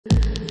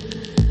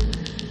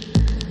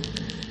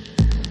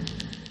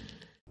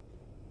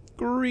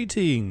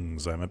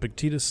Greetings, I'm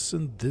Epictetus,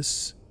 and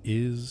this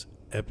is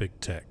Epic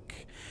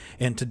Tech.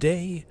 And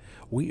today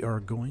we are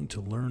going to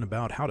learn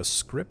about how to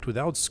script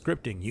without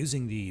scripting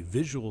using the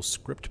Visual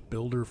Script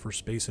Builder for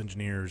Space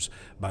Engineers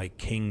by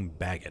King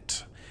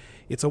Baggett.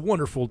 It's a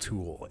wonderful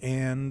tool,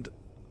 and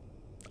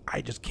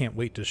I just can't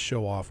wait to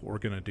show off what we're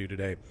going to do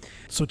today.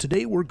 So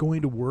today we're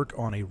going to work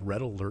on a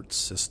red alert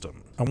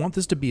system. I want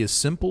this to be as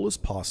simple as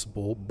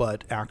possible,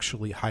 but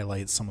actually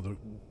highlight some of the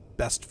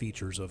best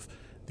features of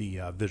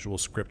the Visual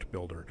Script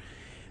Builder.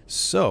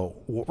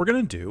 So what we're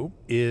going to do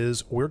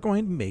is we're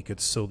going to make it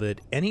so that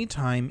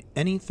anytime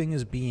anything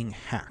is being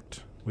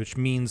hacked, which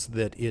means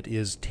that it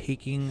is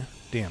taking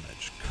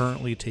damage,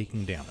 currently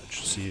taking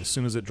damage. See, as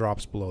soon as it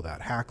drops below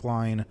that hack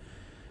line,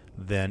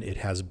 then it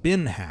has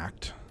been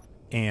hacked.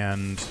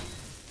 And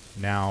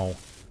now,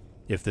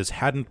 if this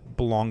hadn't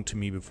belonged to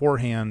me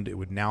beforehand, it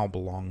would now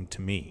belong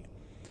to me.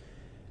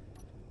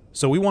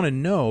 So we want to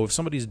know if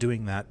somebody's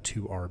doing that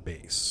to our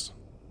base.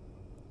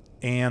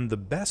 And the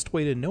best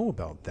way to know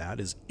about that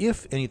is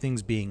if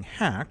anything's being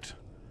hacked,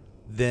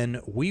 then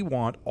we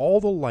want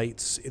all the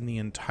lights in the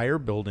entire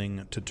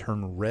building to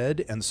turn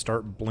red and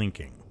start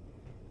blinking.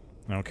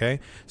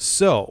 Okay,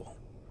 so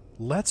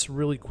let's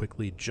really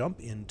quickly jump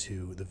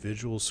into the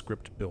Visual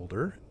Script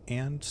Builder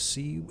and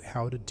see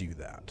how to do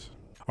that.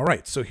 All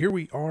right, so here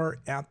we are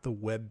at the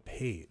web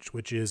page,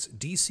 which is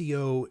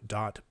dco.pe/VSB.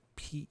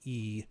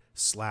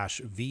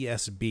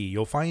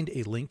 You'll find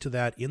a link to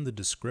that in the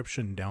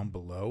description down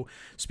below.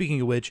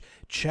 Speaking of which,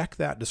 check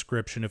that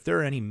description if there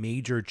are any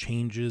major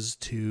changes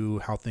to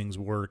how things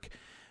work.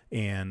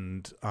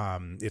 And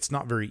it's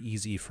not very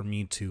easy for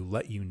me to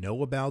let you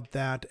know about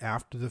that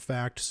after the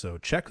fact, so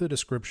check the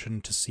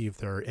description to see if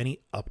there are any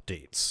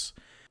updates.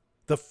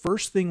 The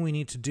first thing we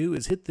need to do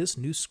is hit this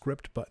new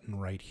script button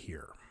right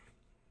here,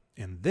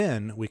 and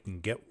then we can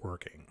get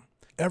working.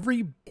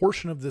 Every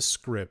portion of this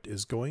script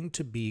is going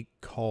to be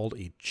called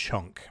a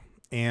chunk,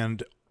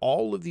 and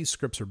all of these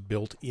scripts are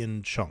built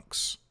in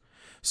chunks.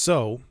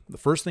 So the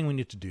first thing we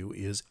need to do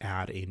is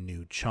add a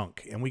new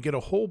chunk, and we get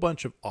a whole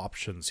bunch of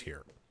options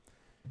here.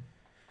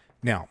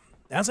 Now,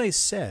 as I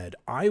said,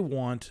 I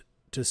want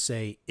to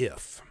say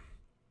if.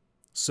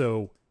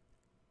 So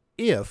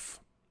if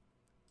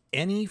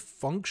any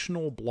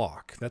functional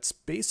block, that's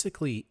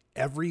basically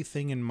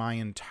everything in my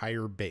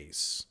entire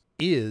base,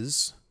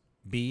 is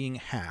being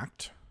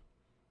hacked,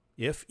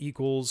 if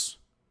equals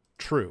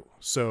true.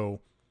 So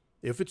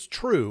if it's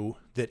true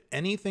that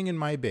anything in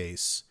my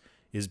base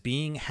is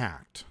being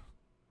hacked,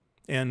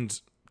 and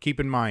keep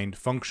in mind,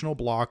 functional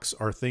blocks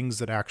are things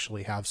that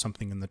actually have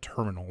something in the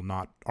terminal,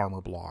 not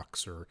armor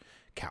blocks or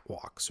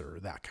catwalks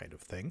or that kind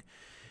of thing.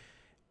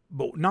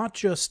 But not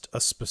just a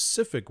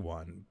specific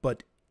one,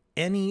 but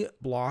any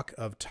block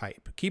of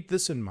type. Keep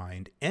this in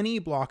mind. Any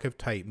block of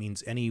type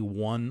means any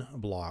one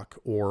block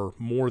or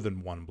more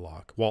than one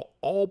block, while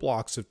all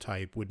blocks of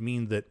type would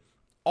mean that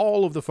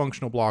all of the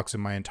functional blocks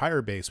in my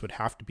entire base would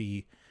have to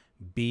be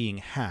being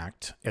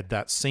hacked at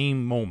that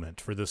same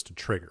moment for this to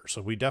trigger.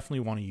 So we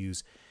definitely want to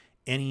use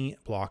any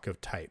block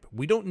of type.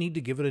 We don't need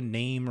to give it a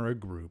name or a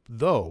group,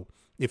 though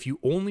if you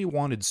only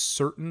wanted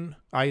certain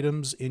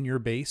items in your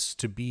base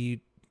to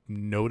be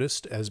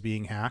noticed as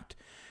being hacked,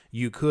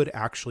 you could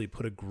actually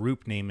put a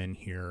group name in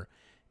here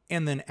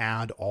and then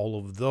add all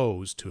of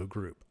those to a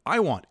group. I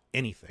want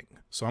anything,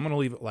 so I'm going to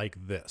leave it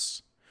like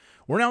this.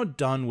 We're now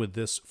done with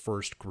this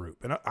first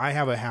group, and I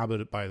have a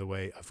habit, by the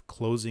way, of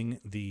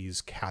closing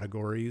these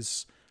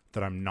categories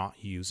that I'm not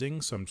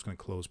using, so I'm just going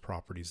to close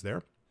properties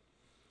there.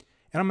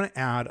 And I'm going to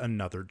add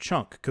another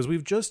chunk because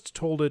we've just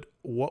told it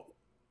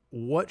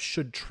what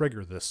should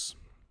trigger this.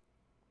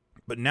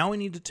 But now we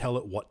need to tell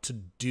it what to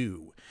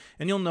do.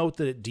 And you'll note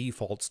that it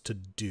defaults to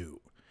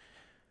do.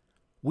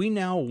 We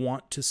now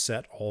want to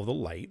set all the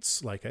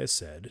lights, like I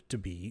said, to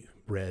be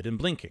red and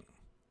blinking.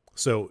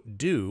 So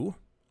do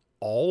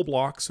all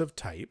blocks of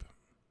type.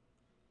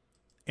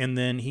 And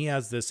then he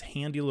has this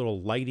handy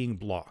little lighting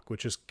block,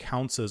 which just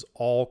counts as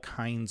all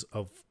kinds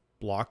of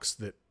blocks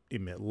that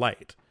emit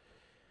light.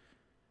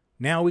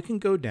 Now we can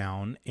go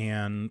down,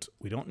 and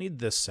we don't need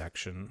this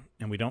section,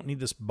 and we don't need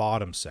this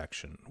bottom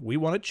section. We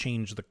want to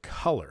change the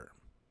color.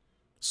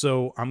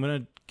 So I'm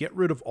going to get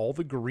rid of all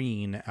the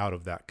green out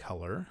of that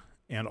color,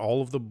 and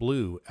all of the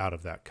blue out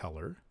of that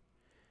color.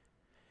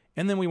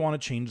 And then we want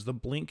to change the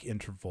blink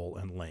interval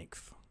and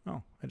length.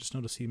 Oh, I just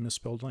noticed he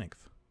misspelled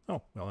length.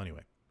 Oh, well,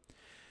 anyway.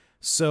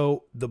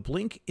 So the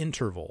blink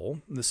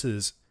interval, this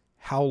is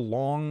how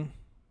long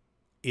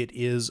it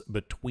is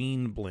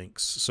between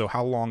blinks. So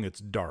how long it's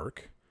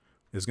dark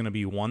is going to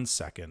be 1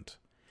 second,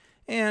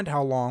 and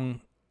how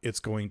long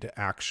it's going to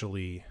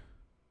actually,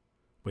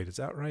 wait, is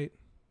that right?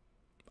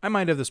 I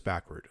might have this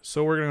backward.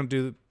 So we're going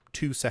to do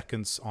 2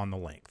 seconds on the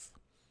length.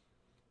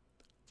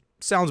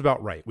 Sounds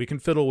about right. We can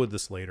fiddle with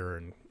this later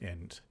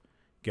and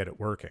get it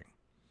working.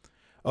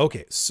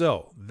 Okay,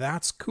 so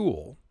that's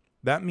cool.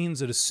 That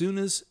means that as soon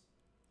as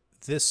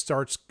this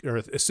starts, or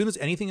as soon as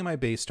anything in my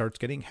base starts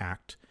getting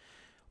hacked,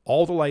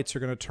 all the lights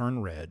are going to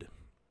turn red,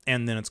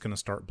 and then it's going to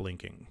start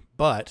blinking.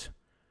 But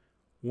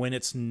when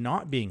it's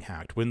not being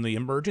hacked, when the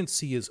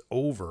emergency is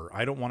over,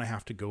 I don't want to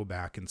have to go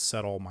back and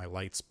set all my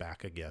lights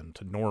back again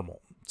to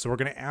normal. So we're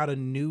going to add a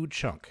new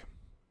chunk.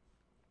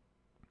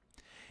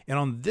 And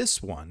on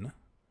this one,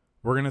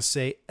 we're going to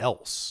say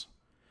else.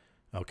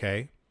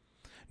 Okay.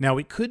 Now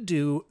we could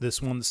do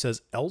this one that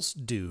says else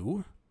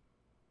do,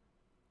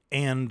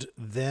 and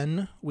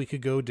then we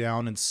could go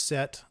down and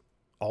set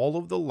all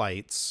of the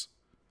lights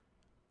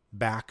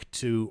back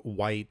to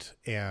white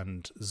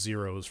and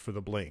zeros for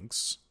the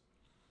blinks.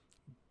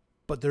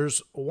 But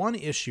there's one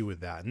issue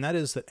with that, and that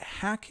is that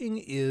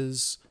hacking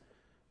is,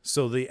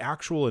 so the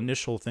actual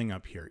initial thing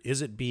up here,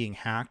 is it being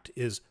hacked,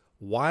 is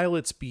while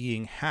it's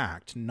being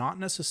hacked, not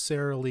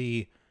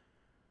necessarily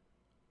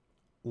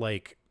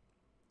like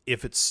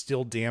if it's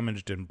still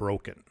damaged and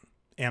broken.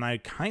 And I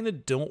kind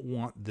of don't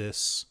want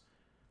this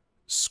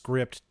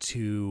script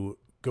to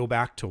go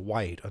back to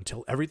white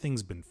until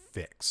everything's been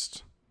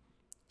fixed.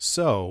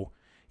 So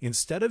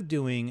instead of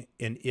doing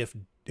an if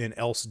and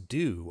else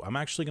do, I'm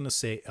actually going to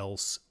say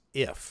else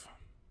if.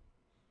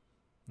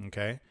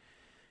 Okay.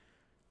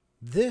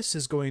 This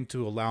is going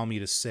to allow me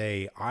to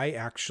say I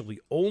actually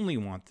only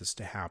want this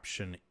to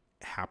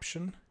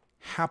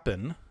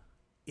happen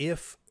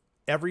if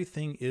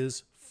everything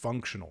is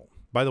functional.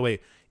 By the way,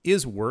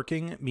 is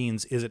working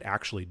means is it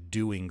actually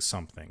doing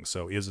something?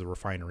 So is the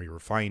refinery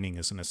refining?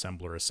 Is an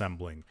assembler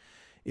assembling?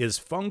 Is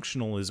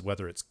functional is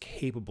whether it's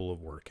capable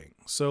of working.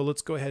 So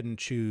let's go ahead and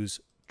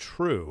choose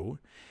true.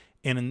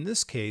 And in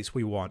this case,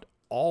 we want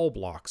all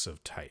blocks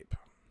of type.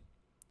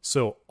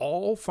 So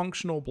all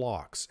functional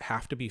blocks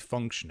have to be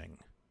functioning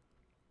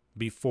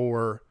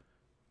before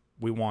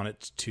we want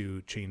it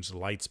to change the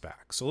lights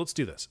back. So let's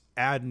do this.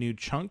 Add new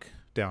chunk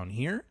down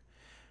here.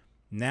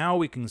 Now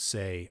we can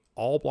say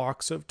all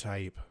blocks of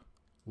type,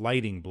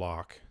 lighting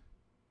block.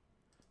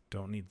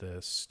 Don't need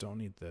this, don't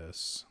need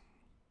this.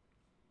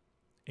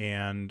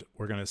 And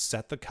we're going to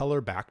set the color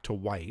back to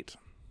white.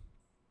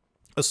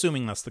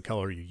 Assuming that's the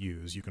color you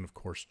use, you can of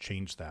course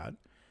change that.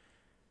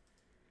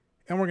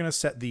 And we're going to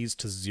set these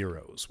to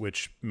zeros,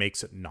 which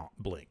makes it not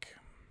blink.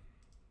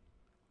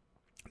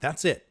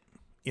 That's it.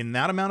 In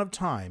that amount of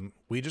time,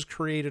 we just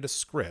created a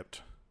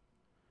script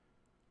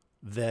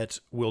that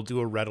will do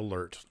a red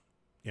alert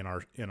in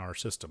our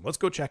system. Let's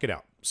go check it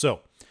out.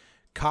 So,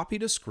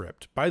 copied a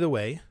script. By the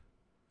way,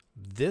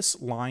 this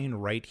line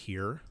right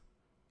here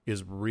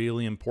is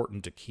really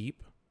important to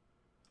keep,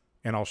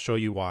 and I'll show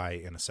you why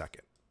in a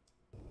second.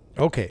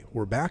 Okay,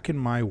 we're back in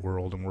my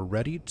world and we're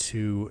ready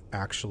to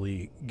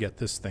actually get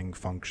this thing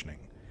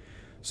functioning.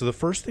 So the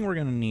first thing we're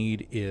going to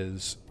need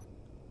is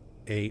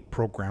a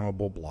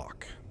programmable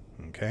block.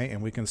 Okay,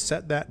 and we can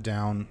set that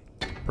down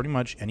pretty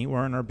much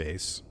anywhere in our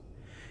base.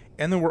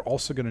 And then we're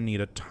also going to need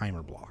a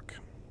timer block.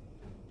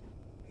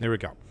 There we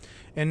go.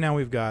 And now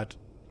we've got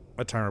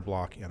a timer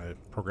block and a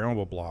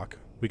programmable block.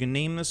 We can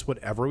name this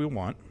whatever we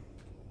want.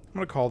 I'm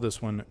going to call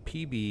this one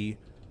PB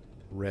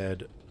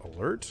Red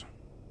Alert.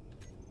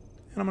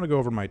 And I'm going to go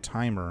over my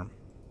timer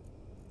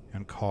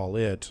and call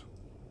it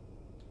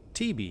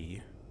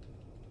TB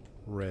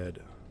Red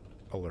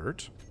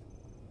Alert.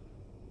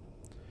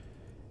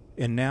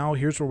 And now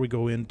here's where we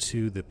go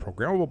into the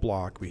programmable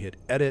block. We hit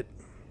Edit,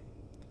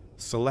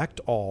 select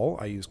all.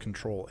 I use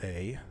Control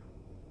A,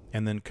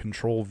 and then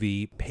Control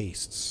V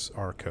pastes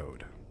our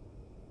code.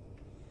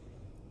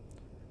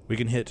 We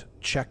can hit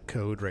check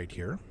code right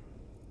here.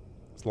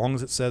 As long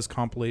as it says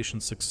compilation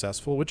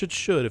successful, which it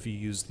should if you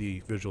use the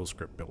Visual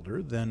Script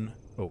Builder, then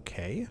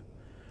OK.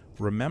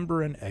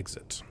 Remember and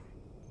exit.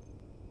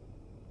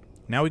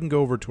 Now we can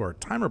go over to our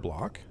timer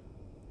block,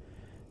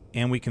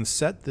 and we can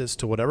set this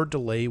to whatever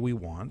delay we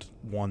want.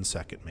 1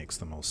 second makes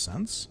the most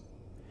sense.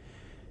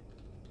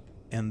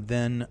 And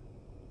then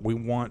we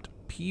want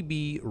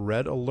PB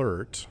Red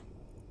Alert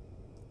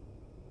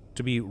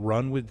to be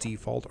run with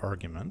default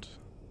argument,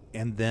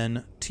 and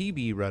then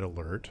TB Red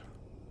Alert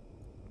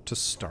to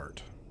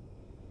start.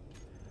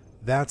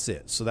 That's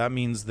it. So that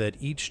means that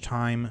each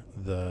time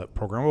the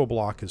programmable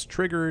block is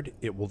triggered,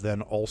 it will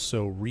then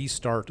also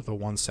restart the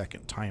 1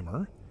 second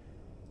timer.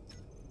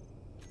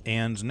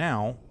 And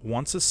now,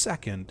 once a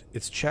second,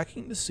 it's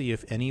checking to see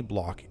if any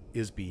block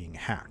is being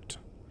hacked.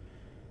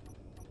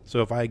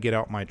 So if I get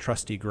out my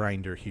trusty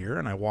grinder here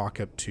and I walk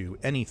up to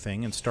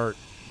anything and start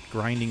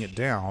grinding it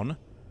down,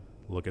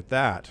 look at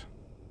that.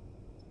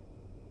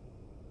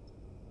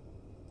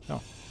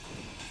 Oh.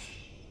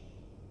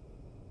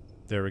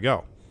 There we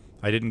go.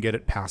 I didn't get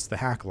it past the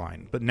hack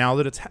line. But now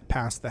that it's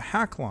past the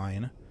hack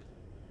line,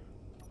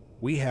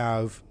 we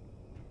have...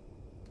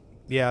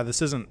 Yeah,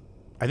 this isn't...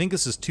 I think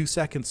this is 2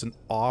 seconds and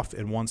off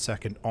and 1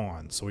 second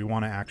on. So we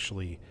want to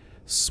actually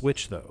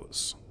switch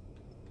those.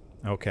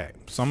 Okay,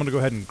 so I'm going to go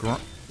ahead and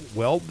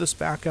weld this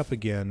back up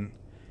again,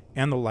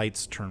 and the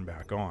lights turn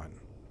back on.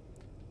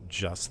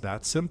 Just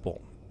that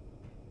simple.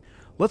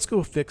 Let's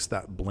go fix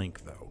that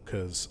blink, though,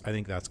 because I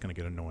think that's going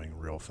to get annoying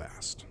real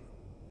fast.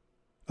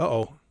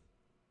 Uh-oh.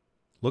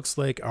 Looks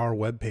like our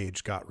web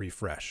page got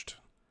refreshed.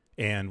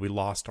 and we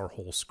lost our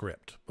whole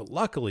script. But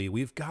luckily,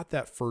 we've got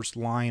that first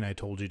line I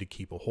told you to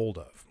keep a hold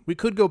of. We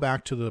could go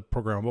back to the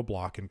programmable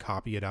block and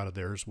copy it out of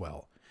there as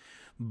well,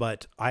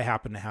 but I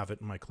happen to have it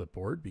in my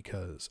clipboard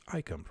because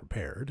I come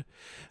prepared.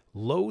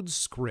 Load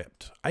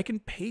script. I can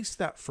paste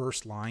that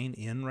first line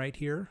in right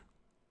here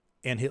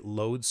and hit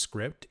load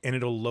script, and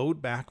it'll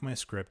load back my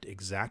script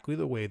exactly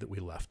the way that we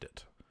left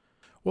it.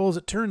 Well, as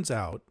it turns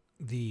out,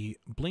 the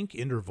blink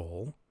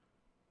interval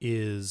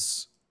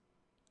is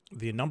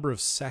the number of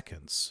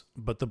seconds,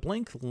 but the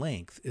blink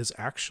length is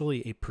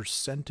actually a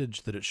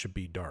percentage that it should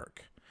be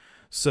dark.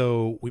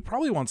 So we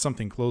probably want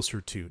something closer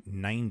to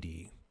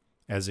 90,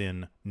 as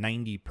in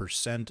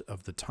 90%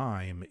 of the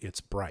time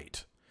it's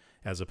bright,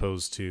 as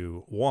opposed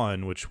to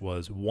 1, which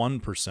was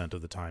 1%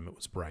 of the time it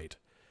was bright.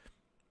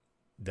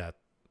 That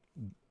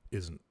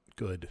isn't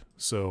good.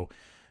 So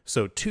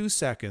 2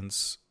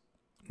 seconds,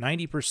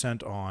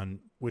 90% on,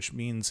 which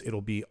means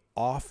it'll be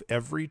off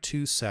every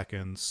 2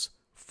 seconds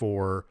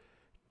for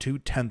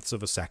 0.2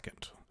 of a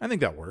second. I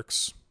think that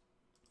works.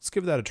 Let's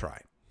give that a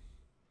try.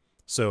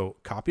 So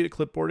copy to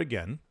clipboard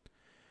again,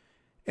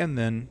 and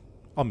then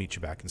I'll meet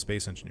you back in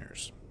Space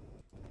Engineers.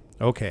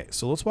 Okay,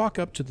 so let's walk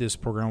up to this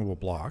programmable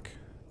block,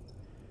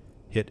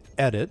 hit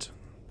Edit,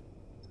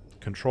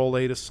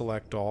 Control-A to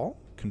select all,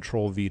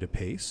 Control-V to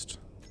paste,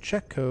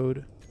 check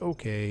code,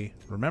 OK,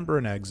 remember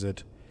and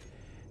exit.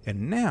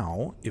 And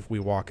now, if we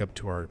walk up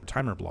to our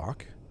timer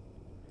block,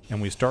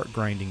 and we start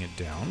grinding it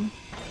down,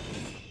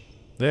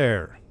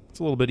 there. It's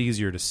a little bit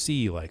easier to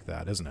see like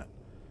that, isn't it?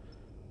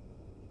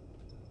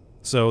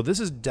 So this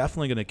is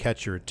definitely going to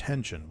catch your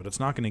attention, but it's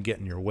not going to get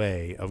in your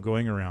way of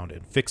going around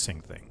and fixing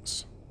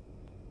things.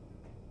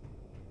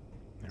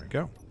 There we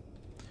go.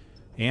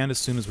 And as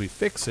soon as we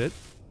fix it,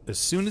 as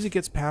soon as it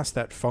gets past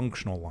that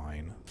functional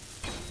line,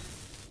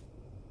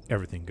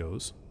 everything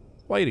goes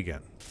white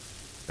again.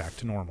 Back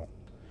to normal.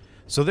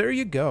 So there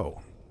you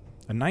go.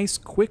 A nice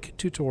quick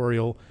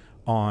tutorial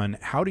on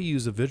how to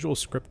use a visual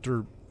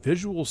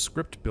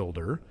script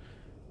builder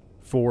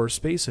for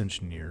Space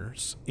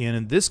Engineers, and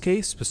in this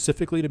case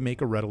specifically to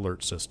make a red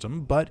alert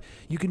system, but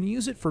you can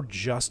use it for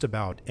just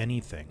about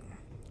anything.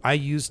 I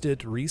used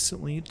it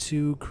recently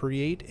to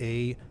create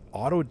a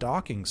auto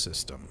docking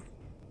system.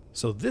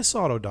 So this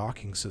auto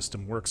docking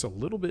system works a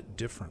little bit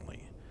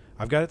differently.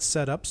 I've got it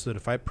set up so that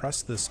if I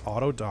press this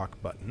auto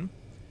dock button,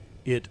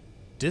 it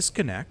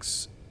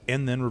disconnects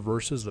and then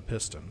reverses the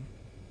piston.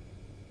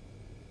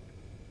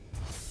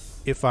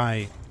 If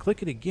I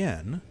click it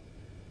again,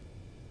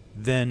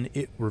 then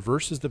it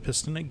reverses the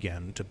piston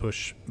again to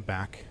push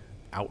back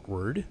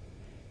outward.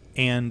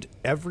 And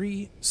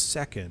every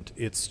second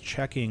it's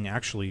checking,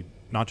 actually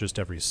not just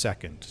every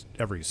second,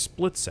 every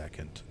split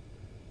second,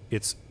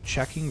 it's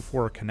checking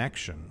for a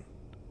connection.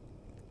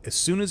 As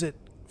soon as it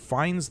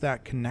finds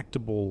that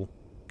connectable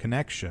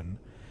connection,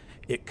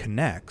 it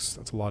connects.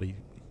 That's a lot of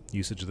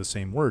usage of the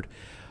same word.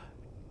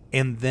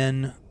 And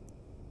then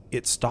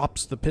it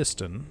stops the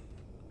piston.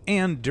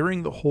 And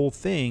during the whole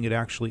thing, it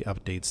actually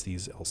updates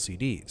these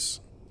LCDs.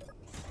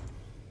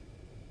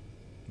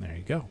 There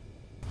you go.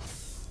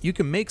 You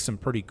can make some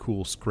pretty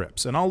cool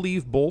scripts. And I'll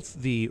leave both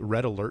the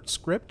red alert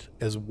script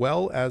as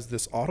well as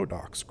this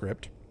autodock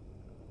script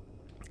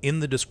in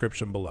the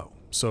description below.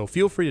 So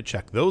feel free to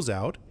check those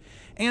out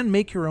and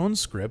make your own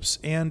scripts.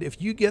 And if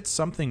you get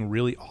something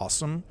really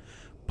awesome,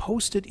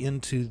 post it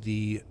into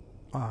the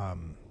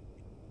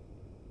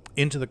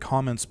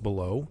comments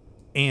below.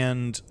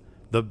 And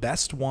the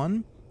best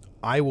one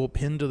I will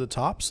pin to the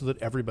top so that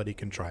everybody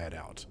can try it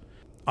out.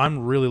 I'm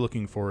really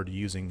looking forward to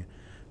using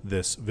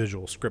this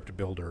visual script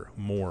builder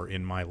more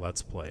in my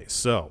Let's Play.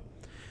 So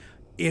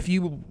if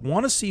you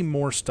want to see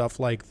more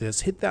stuff like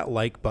this, hit that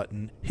like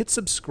button, hit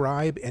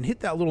subscribe, and hit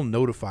that little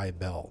notify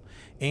bell.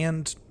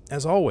 And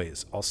as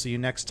always, I'll see you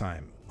next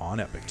time on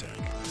Epic Tech.